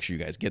 Let me just make sure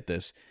you guys get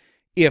this.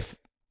 If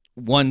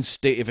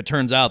it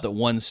turns out that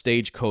one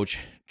stagecoach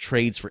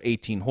trades for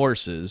 18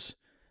 horses,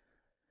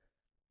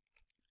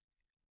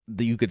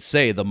 you could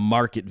say the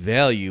market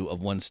value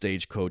of one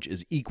stagecoach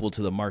is equal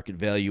to the market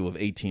value of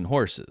 18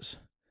 horses.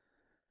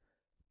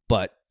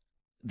 But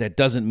that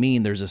doesn't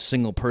mean there's a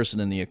single person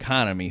in the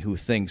economy who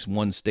thinks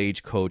one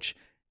stagecoach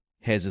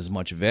has as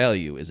much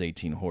value as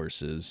 18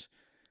 horses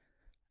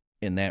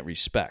in that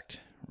respect,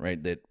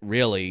 right? That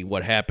really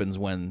what happens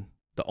when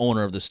the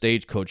owner of the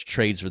stagecoach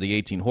trades for the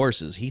 18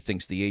 horses, he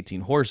thinks the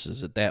 18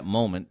 horses at that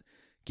moment,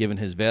 given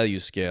his value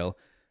scale,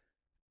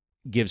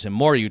 gives him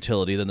more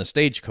utility than the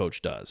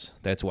stagecoach does.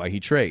 That's why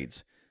he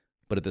trades.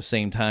 But at the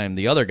same time,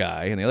 the other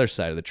guy on the other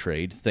side of the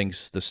trade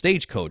thinks the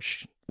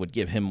stagecoach would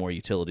give him more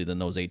utility than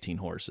those 18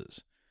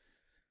 horses.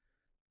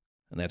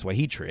 And that's why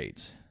he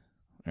trades.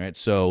 All right,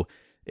 so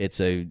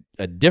it's a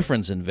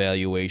difference in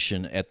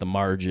valuation at the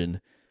margin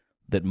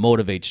that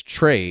motivates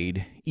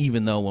trade,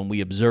 even though when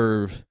we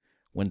observe,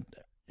 when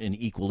in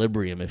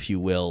equilibrium, if you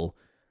will,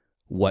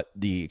 what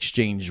the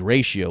exchange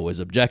ratio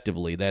is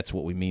objectively. That's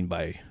what we mean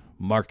by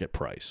market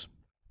price.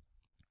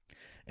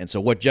 And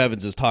so what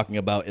Jevons is talking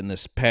about in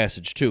this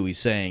passage too, he's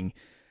saying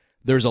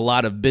there's a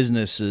lot of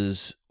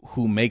businesses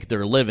who make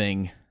their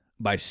living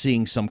by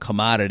seeing some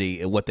commodity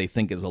at what they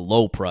think is a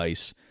low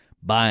price,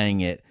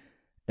 buying it,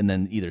 and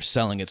then either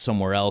selling it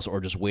somewhere else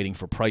or just waiting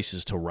for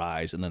prices to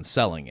rise and then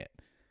selling it.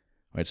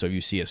 Right? So if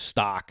you see a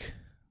stock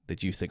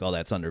that you think, oh,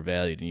 that's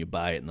undervalued, and you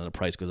buy it and then the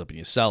price goes up and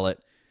you sell it,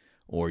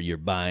 or you're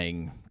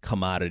buying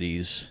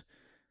commodities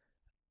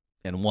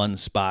in one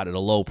spot at a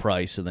low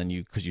price and then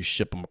because you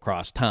ship them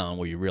across town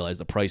where you realize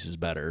the price is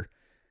better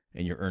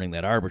and you're earning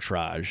that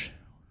arbitrage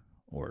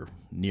or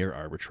near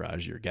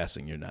arbitrage, you're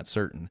guessing, you're not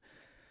certain,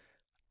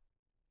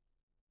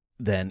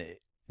 then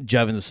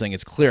Jevons is saying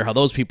it's clear how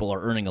those people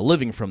are earning a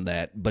living from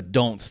that, but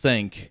don't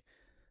think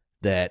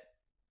that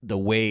the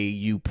way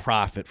you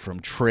profit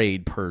from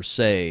trade per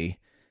se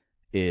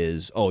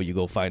is, oh, you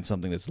go find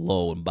something that's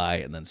low and buy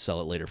it and then sell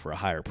it later for a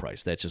higher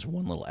price. That's just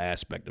one little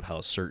aspect of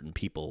how certain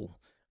people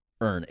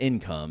earn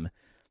income,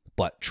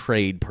 but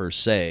trade per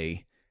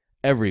se,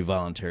 every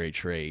voluntary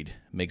trade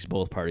makes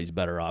both parties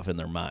better off in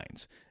their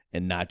minds,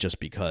 and not just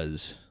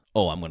because,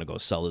 oh, I'm going to go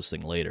sell this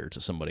thing later to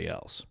somebody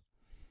else.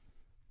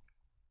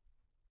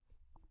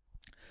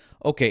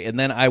 Okay, and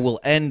then I will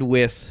end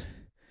with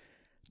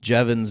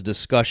Jevons'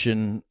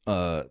 discussion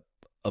of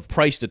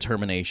price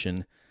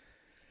determination.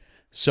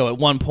 So at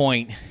one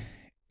point,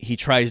 he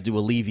tries to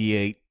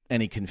alleviate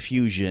any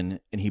confusion,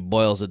 and he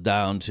boils it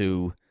down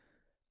to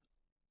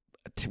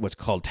what's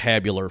called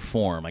tabular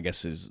form. I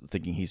guess is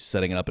thinking he's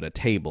setting it up at a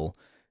table,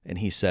 and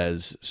he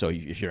says, so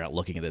if you're not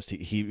looking at this,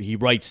 he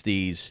writes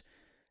these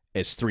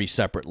as three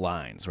separate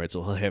lines, right?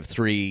 So he'll have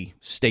three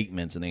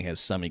statements, and then he has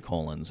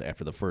semicolons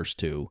after the first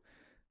two.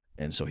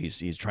 And so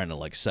he's trying to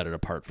like set it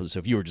apart for this. So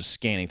if you were just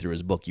scanning through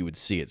his book, you would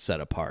see it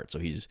set apart. So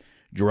he's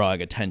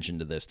drawing attention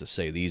to this to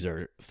say these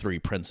are three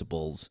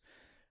principles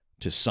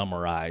to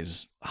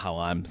summarize how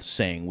I'm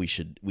saying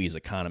we as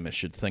economists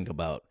should think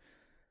about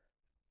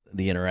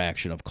the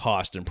interaction of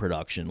cost and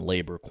production,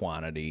 labor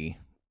quantity,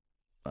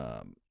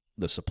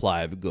 the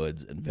supply of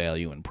goods, and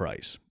value and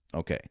price.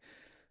 Okay,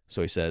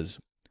 so he says,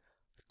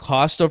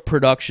 cost of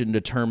production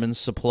determines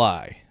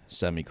supply,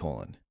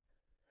 semicolon.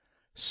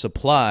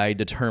 Supply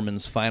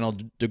determines final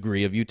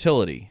degree of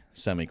utility,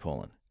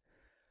 semicolon.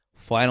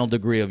 Final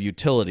degree of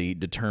utility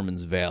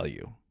determines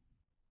value.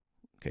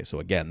 Okay, so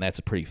again, that's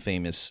a pretty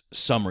famous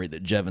summary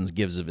that Jevons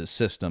gives of his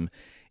system.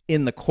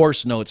 In the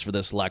course notes for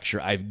this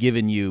lecture, I've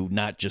given you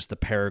not just the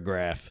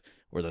paragraph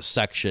or the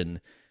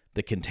section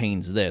that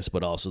contains this,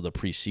 but also the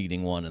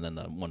preceding one and then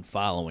the one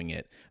following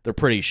it. They're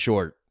pretty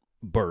short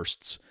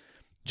bursts,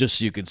 just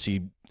so you can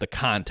see the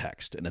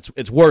context. And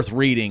it's worth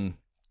reading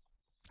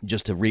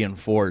just to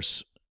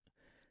reinforce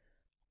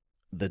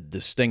the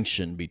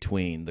distinction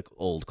between the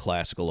old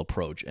classical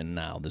approach and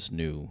now this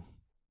new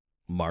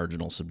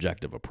marginal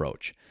subjective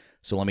approach.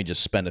 So let me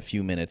just spend a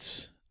few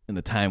minutes in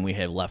the time we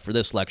have left for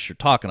this lecture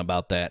talking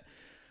about that.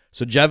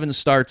 So Jevons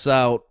starts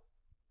out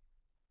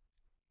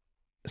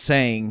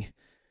saying,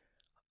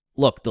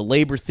 look, the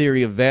labor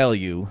theory of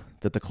value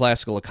that the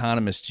classical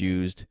economists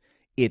used,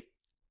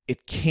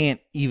 it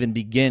can't even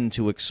begin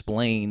to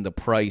explain the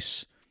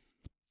price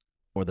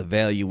or the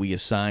value we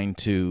assign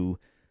to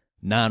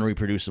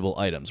non-reproducible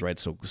items, right?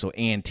 So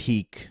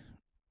antique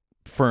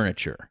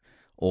furniture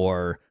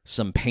or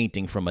some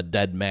painting from a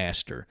dead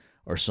master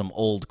or some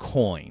old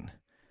coin.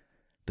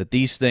 That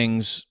these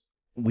things,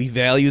 we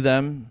value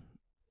them,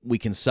 we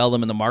can sell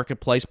them in the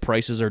marketplace,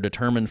 prices are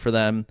determined for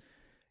them,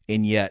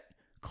 and yet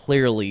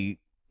clearly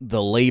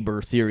the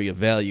labor theory of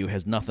value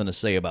has nothing to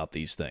say about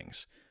these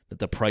things. That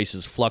the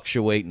prices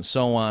fluctuate and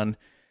so on,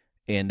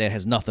 and that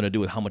has nothing to do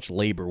with how much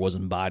labor was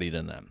embodied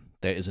in them.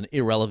 That is an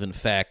irrelevant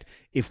fact.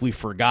 If we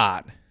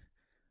forgot,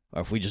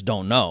 or if we just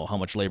don't know how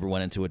much labor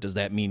went into it, does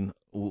that mean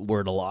we're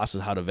at a loss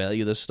of how to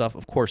value this stuff?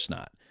 Of course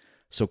not.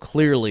 So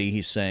clearly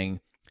he's saying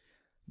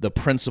the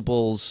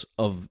principles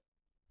of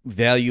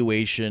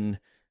valuation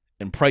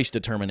and price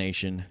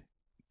determination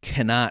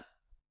cannot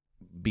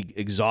be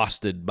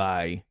exhausted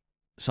by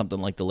something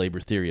like the labor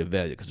theory of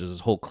value, because there's this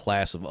whole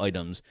class of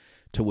items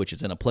to which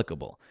it's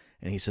inapplicable.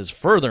 And he says,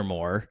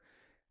 furthermore,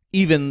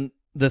 even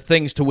the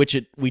things to which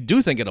we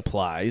do think it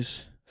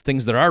applies,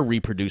 things that are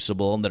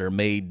reproducible and that are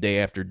made day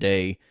after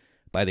day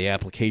by the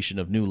application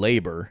of new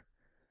labor,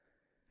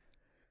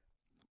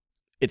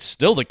 it's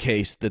still the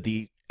case that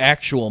the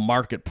actual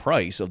market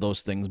price of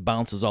those things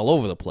bounces all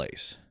over the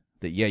place.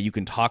 That, yeah, you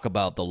can talk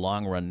about the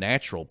long-run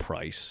natural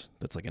price,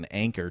 that's like an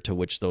anchor to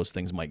which those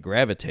things might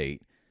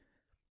gravitate,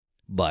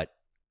 but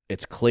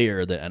it's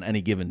clear that on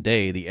any given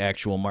day, the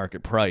actual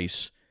market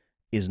price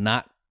is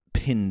not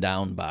pinned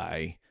down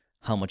by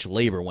how much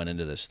labor went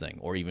into this thing,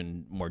 or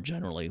even more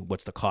generally,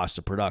 what's the cost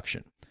of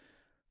production.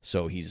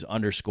 So he's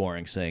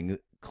underscoring, saying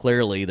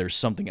clearly there's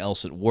something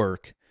else at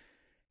work,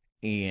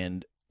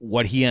 and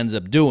what he ends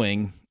up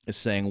doing is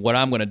saying, what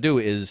I'm going to do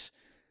is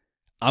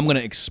I'm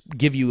going to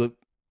give you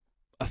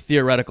a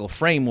theoretical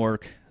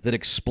framework that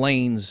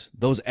explains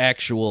those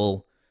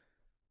actual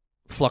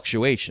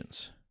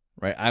fluctuations.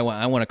 right? I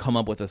want to come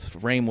up with a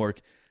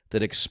framework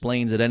that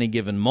explains at any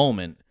given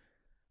moment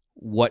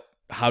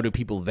how do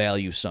people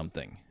value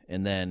something,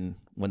 and then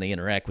when they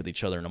interact with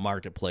each other in a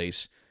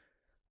marketplace,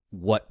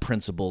 what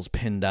principles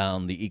pin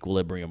down the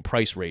equilibrium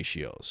price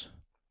ratios.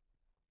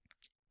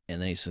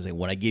 And then he says,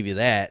 when I give you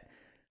that,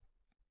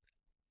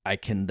 I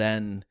can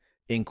then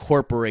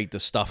incorporate the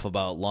stuff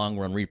about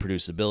long-run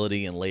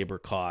reproducibility and labor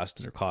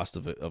cost or cost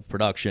of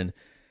production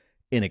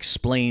and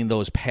explain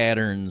those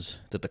patterns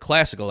that the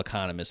classical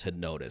economists had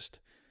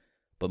noticed.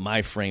 But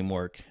my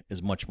framework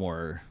is much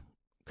more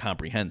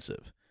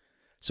comprehensive.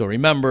 So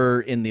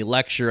remember in the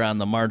lecture on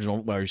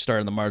where we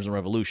started the marginal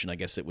revolution, I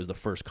guess it was the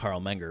first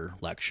Carl Menger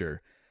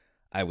lecture,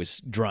 I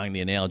was drawing the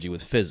analogy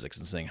with physics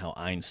and saying how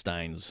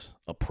Einstein's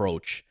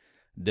approach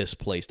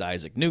displaced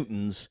Isaac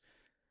Newton's,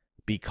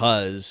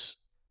 because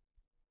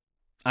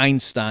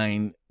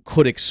Einstein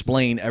could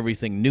explain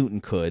everything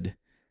Newton could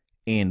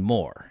and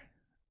more.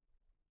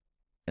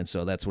 And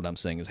so that's what I'm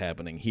saying is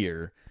happening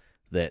here,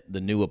 that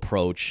the new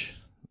approach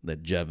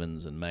that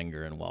Jevons and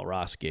Menger and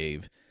Walras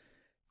gave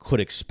could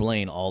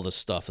explain all the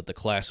stuff that the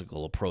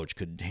classical approach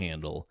could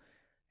handle,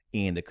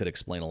 and it could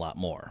explain a lot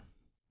more.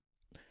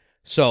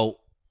 So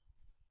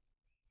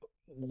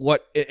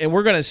and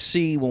we're going to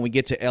see when we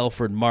get to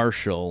Alfred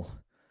Marshall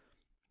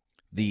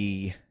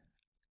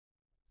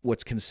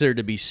what's considered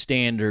to be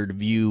standard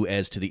view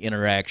as to the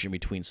interaction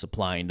between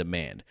supply and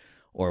demand,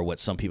 or what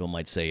some people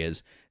might say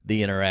is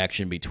the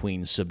interaction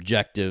between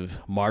subjective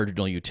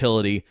marginal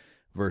utility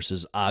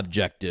versus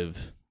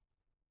objective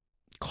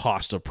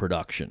cost of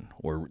production,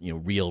 or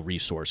real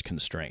resource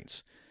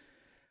constraints.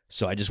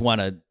 So I just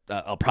want to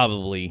I'll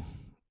probably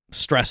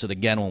stress it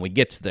again when we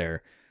get to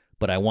there,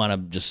 but I want to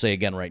just say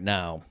again right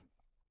now,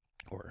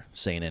 or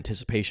say in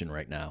anticipation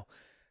right now,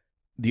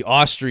 the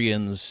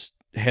Austrians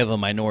have a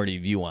minority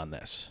view on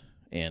this.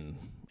 And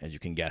as you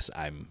can guess,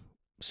 I'm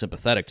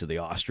sympathetic to the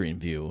Austrian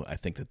view. I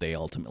think that they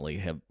ultimately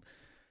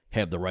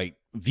have the right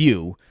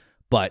view,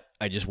 but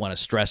I just want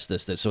to stress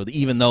this, that so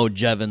even though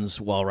Jevons,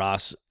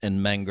 Walras,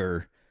 and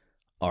Menger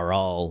are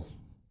all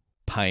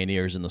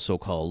pioneers in the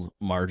so-called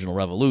marginal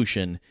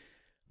revolution,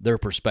 their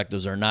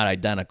perspectives are not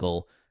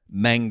identical.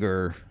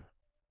 Menger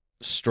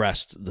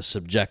stressed the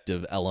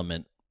subjective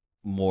element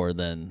more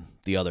than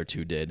the other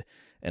two did,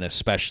 and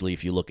especially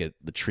if you look at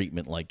the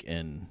treatment like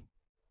in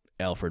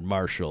Alfred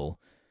Marshall,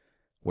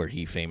 where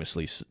he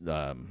famously says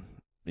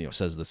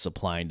that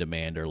supply and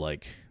demand are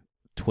like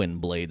twin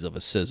blades of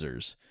a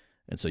scissors,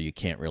 and so you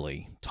can't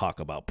really talk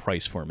about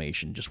price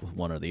formation just with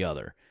one or the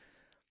other.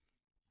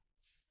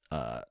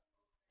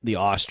 The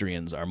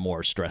Austrians are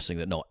more stressing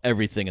that no,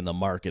 everything in the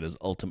market is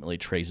ultimately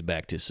traced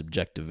back to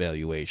subjective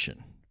valuation.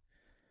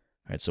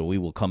 All right, so we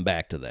will come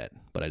back to that,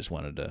 but I just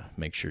wanted to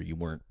make sure you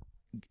weren't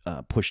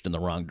pushed in the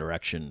wrong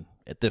direction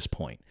at this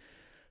point.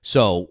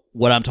 So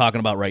what I'm talking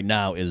about right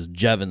now is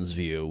Jevons'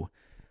 view,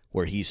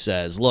 where he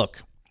says,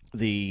 look,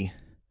 we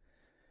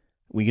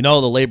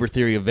know the labor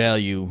theory of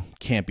value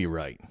can't be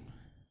right.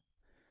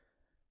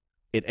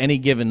 At any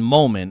given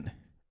moment,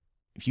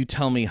 if you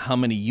tell me how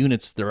many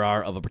units there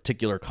are of a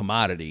particular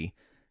commodity,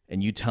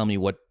 and you tell me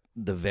what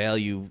the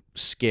value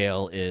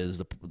scale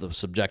is, the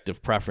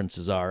subjective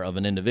preferences are of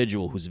an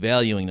individual who's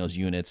valuing those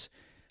units,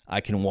 I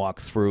can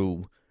walk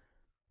through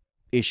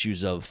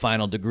issues of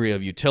final degree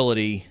of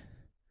utility,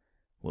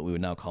 what we would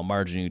now call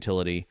marginal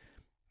utility,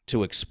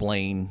 to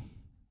explain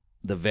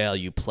the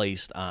value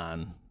placed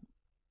on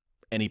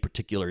any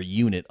particular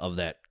unit of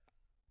that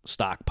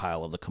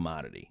stockpile of the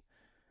commodity,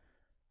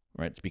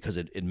 right? Because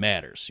it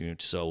matters.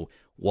 So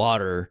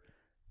water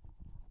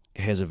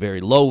has a very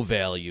low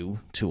value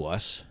to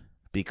us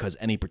because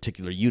any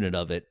particular unit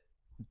of it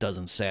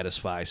doesn't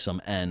satisfy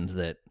some end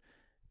that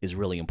is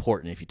really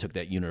important. If you took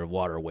that unit of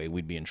water away,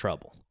 we'd be in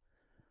trouble.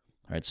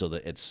 All right,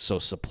 so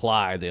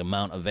supply, the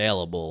amount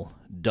available,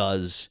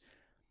 does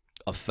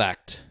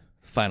affect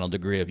final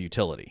degree of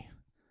utility.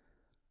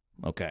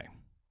 Okay.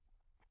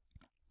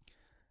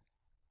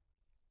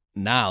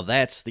 Now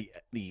that's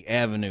the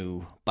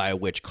avenue by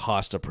which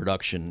cost of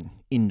production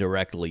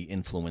indirectly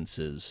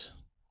influences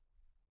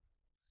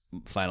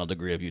final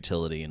degree of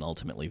utility and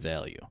ultimately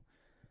value,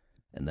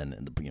 and then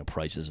the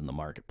prices in the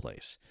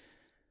marketplace.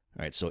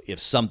 All right, so if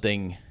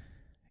something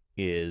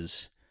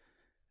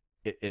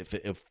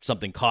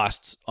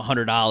costs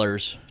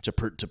 $100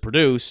 to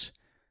produce,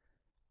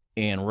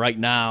 and right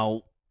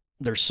now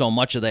there's so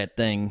much of that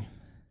thing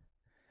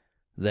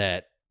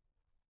that,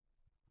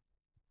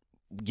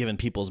 given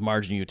people's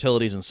marginal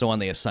utilities and so on,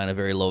 they assign a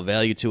very low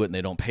value to it and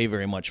they don't pay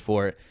very much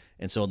for it,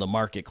 and so the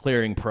market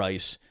clearing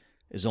price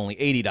is only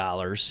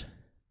 $80.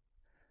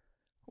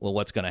 Well,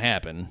 what's going to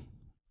happen?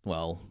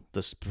 Well,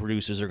 the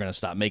producers are going to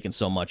stop making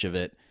so much of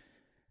it,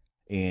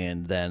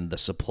 and then the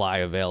supply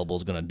available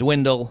is going to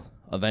dwindle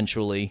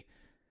eventually.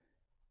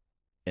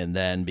 And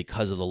then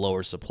because of the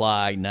lower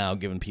supply, now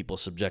given people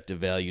subjective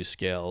value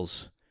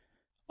scales,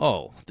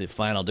 the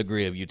final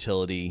degree of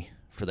utility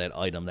for that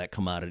item, that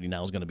commodity,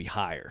 now is going to be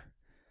higher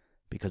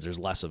because there's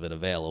less of it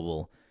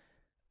available.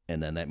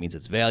 and then that means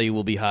its value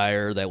will be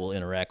higher. That will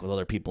interact with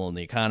other people in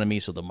the economy,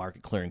 so the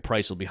market clearing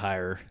price will be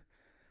higher,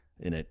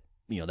 and it,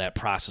 that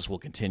process will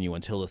continue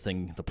until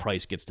the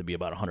price gets to be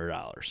about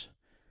 $100.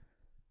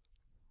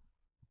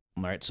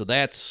 All right, so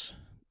that's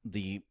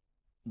the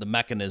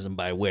mechanism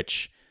by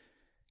which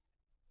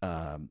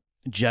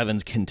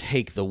Jevons can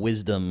take the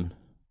wisdom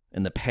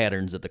and the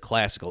patterns that the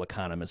classical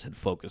economists had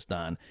focused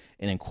on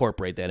and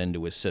incorporate that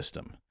into his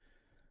system.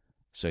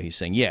 So he's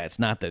saying, yeah, it's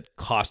not that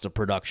cost of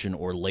production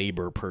or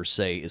labor per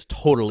se is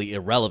totally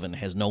irrelevant,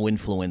 has no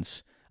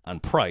influence on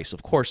price.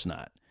 Of course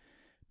not.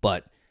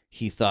 But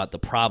he thought the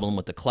problem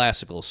with the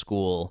classical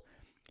school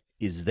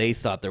is they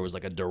thought there was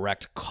like a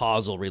direct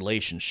causal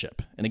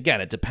relationship. And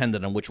again, it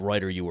depended on which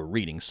writer you were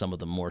reading, some of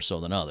them more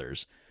so than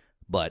others.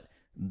 But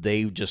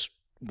they just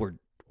were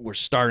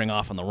starting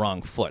off on the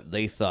wrong foot.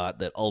 They thought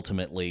that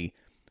ultimately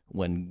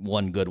when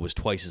one good was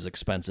twice as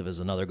expensive as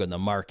another good in the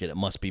market, it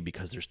must be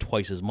because there's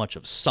twice as much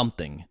of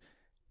something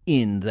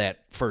in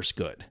that first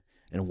good.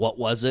 And what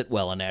was it?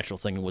 Well, a natural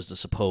thing was to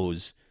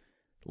suppose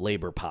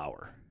labor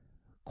power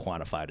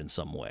quantified in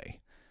some way.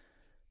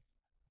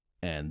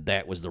 And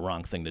that was the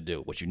wrong thing to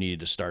do. What you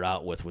needed to start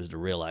out with was to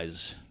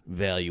realize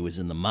value is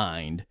in the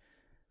mind.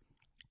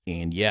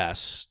 And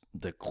yes,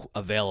 the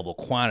available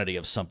quantity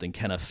of something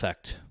can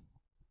affect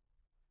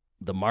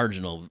the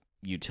marginal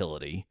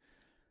utility.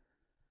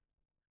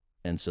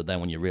 And so then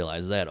when you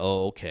realize that,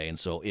 oh, okay, and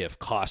so if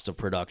cost of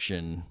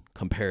production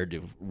compared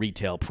to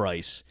retail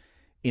price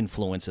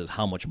influences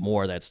how much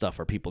more that stuff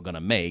are people going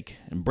to make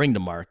and bring to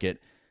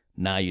market,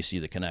 now you see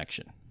the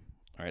connection.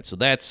 All right, so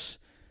that's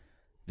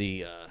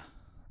the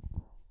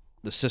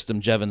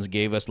system Jevons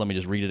gave us. Let me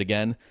just read it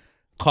again.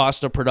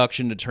 Cost of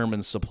production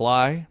determines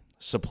supply.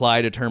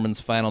 Supply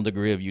determines final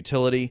degree of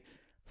utility.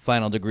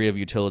 Final degree of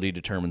utility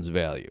determines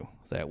value.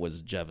 That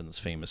was Jevons'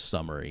 famous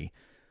summary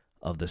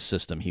of the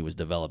system he was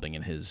developing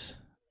in his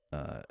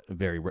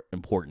very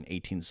important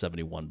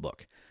 1871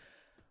 book.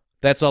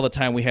 That's all the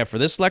time we have for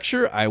this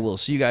lecture. I will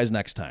see you guys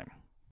next time.